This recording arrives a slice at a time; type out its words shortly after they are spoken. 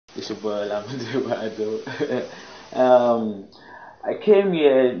It's your boy Olamide. I came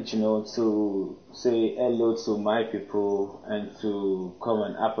here, to say hello to my people and to come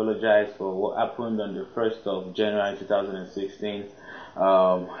and apologize for what happened on the 1st of January 2016.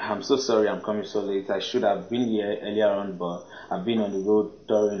 I'm so sorry I'm coming so late. I should have been here earlier on, but I've been on the road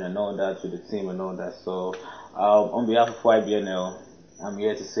touring and all that with the team and all that. So, on behalf of YBNL, I'm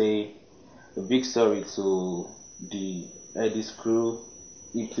here to say a big sorry to the Headies crew,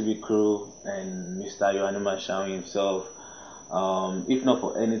 ETV crew, and Mr. Yohanima Shawi himself. If not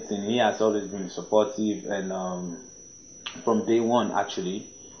for anything, he has always been supportive, and from day one, actually,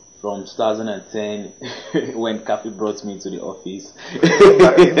 from 2010, when Kafi brought me to the office.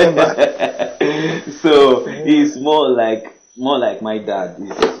 So he's more like my dad.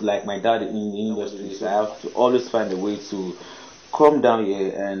 He's like my dad in the industry. So I have to always find a way to come down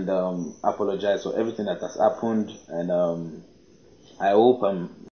here and apologize for everything that has happened, and I hope